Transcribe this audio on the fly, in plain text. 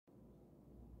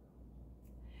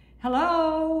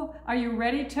Hello, are you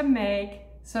ready to make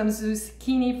some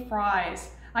zucchini fries?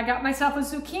 I got myself a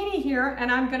zucchini here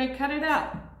and I'm gonna cut it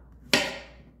up.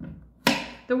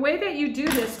 The way that you do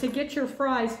this to get your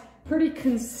fries pretty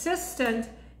consistent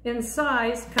in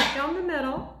size, cut down the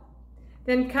middle,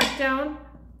 then cut down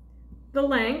the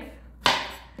length,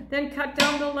 then cut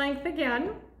down the length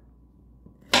again,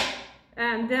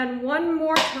 and then one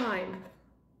more time.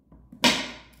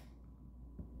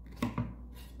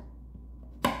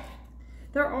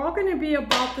 They're all going to be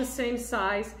about the same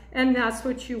size, and that's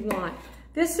what you want.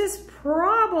 This is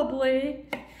probably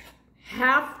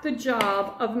half the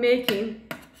job of making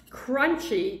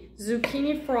crunchy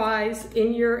zucchini fries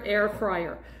in your air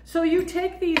fryer. So you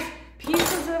take these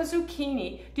pieces of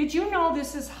zucchini. Did you know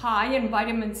this is high in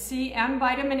vitamin C and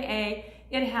vitamin A?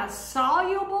 It has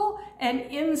soluble and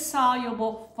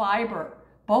insoluble fiber,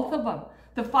 both of them.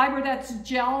 The fiber that's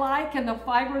gel-like and the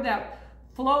fiber that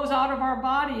flows out of our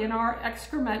body in our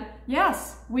excrement.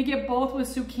 Yes, we get both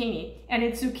with zucchini, and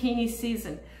it's zucchini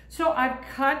season. So I've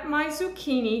cut my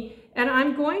zucchini and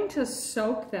I'm going to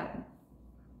soak them.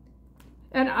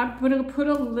 And I'm going to put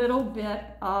a little bit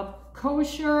of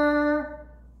kosher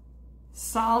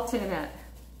salt in it.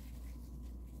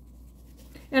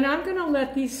 And I'm going to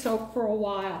let these soak for a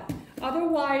while.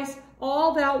 Otherwise,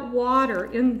 all that water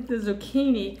in the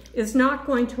zucchini is not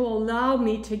going to allow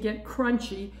me to get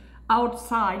crunchy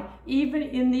outside, even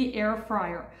in the air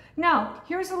fryer. Now,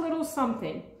 here's a little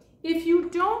something. If you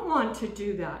don't want to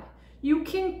do that, you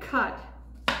can cut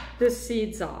the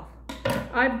seeds off.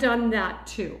 I've done that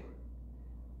too.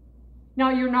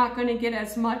 Now, you're not going to get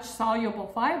as much soluble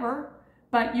fiber,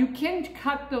 but you can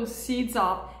cut those seeds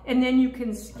off, and then you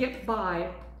can skip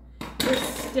by this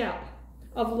step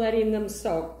of letting them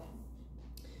soak.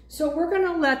 So we're going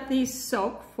to let these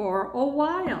soak for a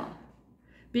while,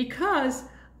 because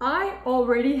I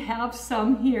already have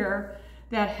some here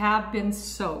that have been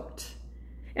soaked,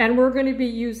 and we're going to be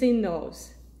using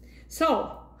those.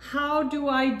 So how do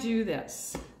I do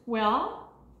this?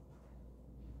 Well,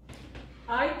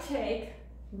 I take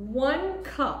one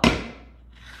cup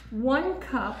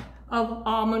of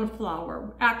almond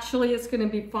flour. Actually, it's going to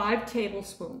be 5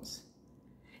 tablespoons.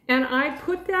 And I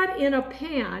put that in a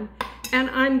pan, and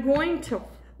I'm going to,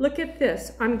 look at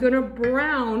this, I'm going to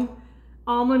brown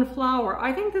almond flour.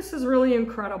 I think this is really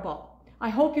incredible. I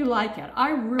hope you like it. I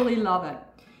really love it.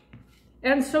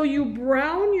 And so you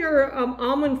brown your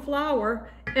almond flour,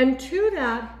 and to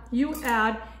that you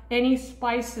add any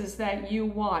spices that you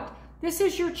want. This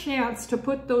is your chance to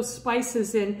put those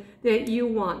spices in that you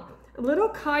want. A little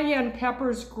cayenne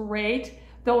pepper is great,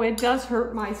 though it does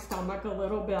hurt my stomach a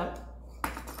little bit.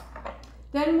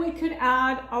 Then we could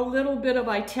add a little bit of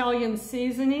Italian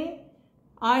seasoning.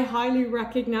 I highly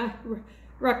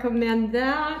recommend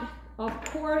that. Of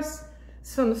course,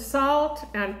 some salt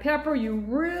and pepper. You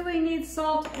really need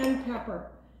salt and pepper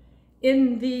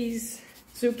in these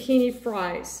zucchini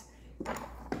fries,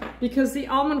 because the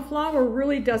almond flour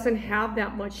really doesn't have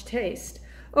that much taste.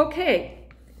 Okay,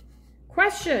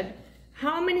 question,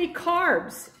 how many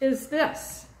carbs is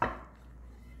this?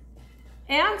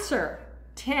 Answer,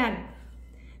 10.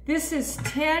 This is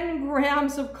 10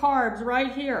 grams of carbs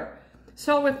right here.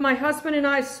 So if my husband and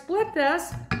I split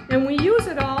this and we use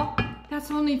it all, that's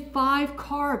only 5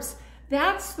 carbs.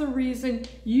 That's the reason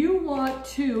you want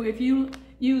to, if you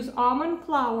use almond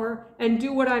flour and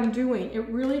do what I'm doing, it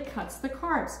really cuts the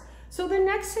carbs. So the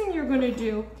next thing you're going to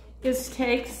do is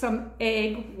take some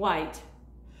egg white.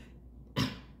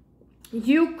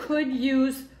 You could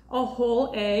use a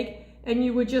whole egg, and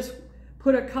you would just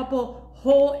put a couple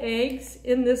whole eggs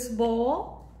in this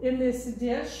bowl, in this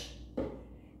dish,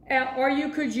 or you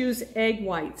could use egg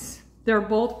whites. They're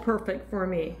both perfect for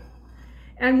me.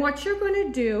 And what you're going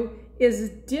to do is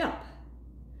dip.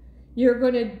 You're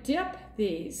going to dip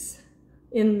these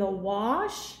in the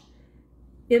wash,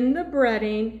 in the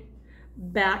breading,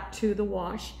 back to the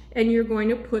wash, and you're going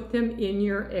to put them in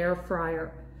your air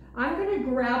fryer. I'm going to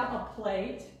grab a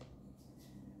plate.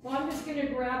 Well, I'm just going to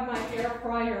grab my air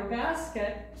fryer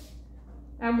basket,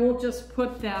 and we'll just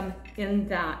put them in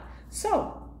that.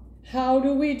 So, how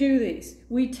do we do these?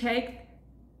 We take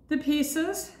the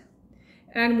pieces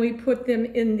and we put them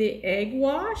in the egg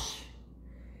wash.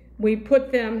 We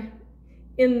put them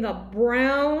in the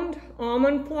browned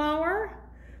almond flour.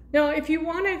 Now, if you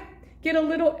want to get a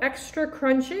little extra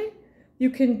crunchy, you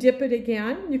can dip it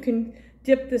again. You can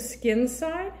dip the skin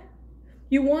side.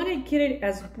 You want to get it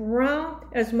as brown,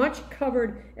 as much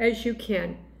covered as you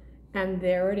can. And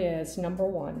there it is, number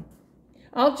 1.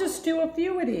 I'll just do a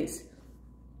few of these.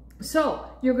 So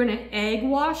you're going to egg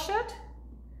wash it.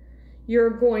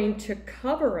 You're going to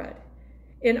cover it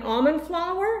in almond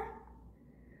flour,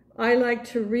 I like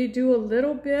to redo a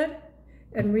little bit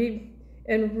and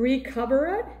recover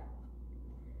it.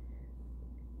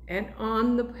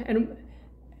 And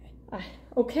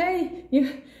okay,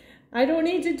 I don't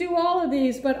need to do all of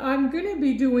these, but I'm going to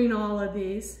be doing all of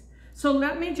these. So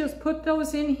let me just put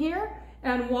those in here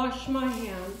and wash my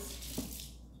hands.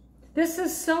 This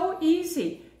is so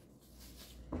easy.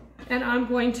 And I'm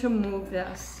going to move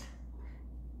this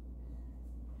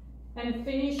and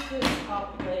finish this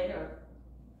up later.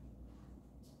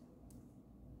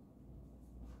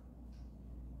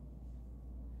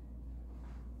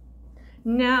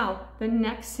 Now, the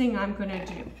next thing I'm going to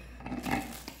do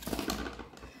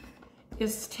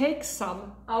is take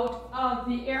some out of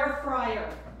the air fryer.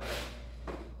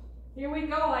 Here we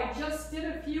go. I just did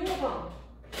a few of them.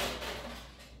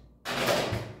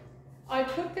 I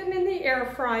put them in the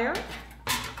air fryer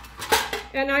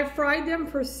and I fried them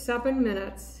for 7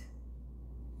 minutes.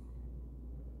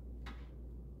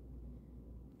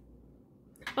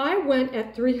 I went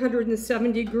at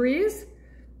 370 degrees.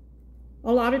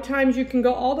 A lot of times you can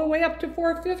go all the way up to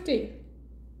 450.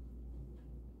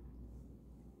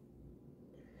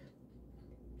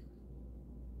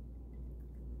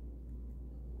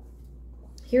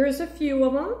 Here's a few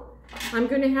of them. I'm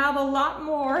going to have a lot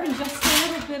more in just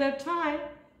a little bit of time.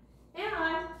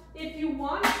 And if you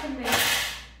want to make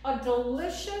a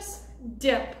delicious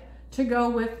dip to go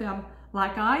with them,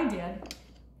 like I did,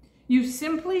 you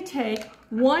simply take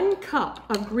 1 cup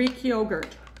of Greek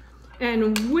yogurt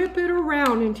and whip it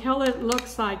around until it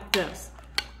looks like this.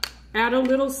 Add a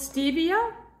little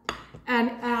stevia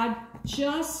and add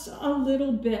just a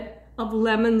little bit of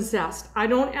lemon zest. I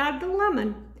don't add the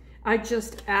lemon, I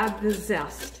just add the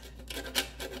zest.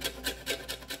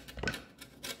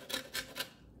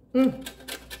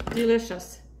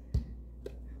 Delicious.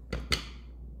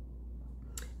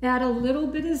 Add a little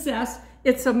bit of zest.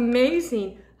 It's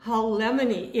amazing how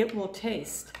lemony it will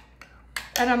taste.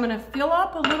 And I'm going to fill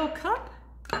up a little cup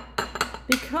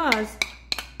because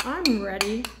I'm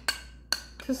ready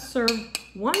to serve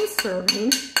 1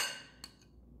 serving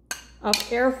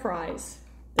of air fries,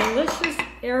 delicious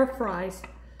air fries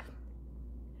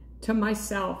to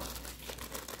myself.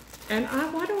 And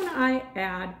why don't I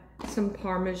add some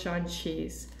Parmesan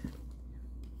cheese?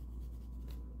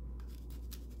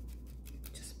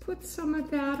 Just put some of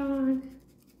that on.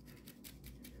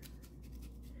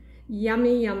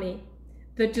 Yummy, yummy.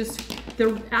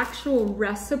 The actual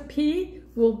recipe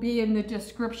will be in the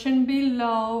description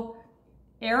below.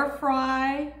 Air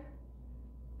fry,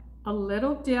 a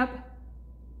little dip.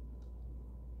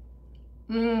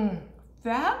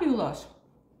 Fabulous.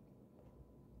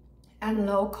 And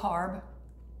low carb.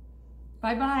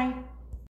 Bye-bye.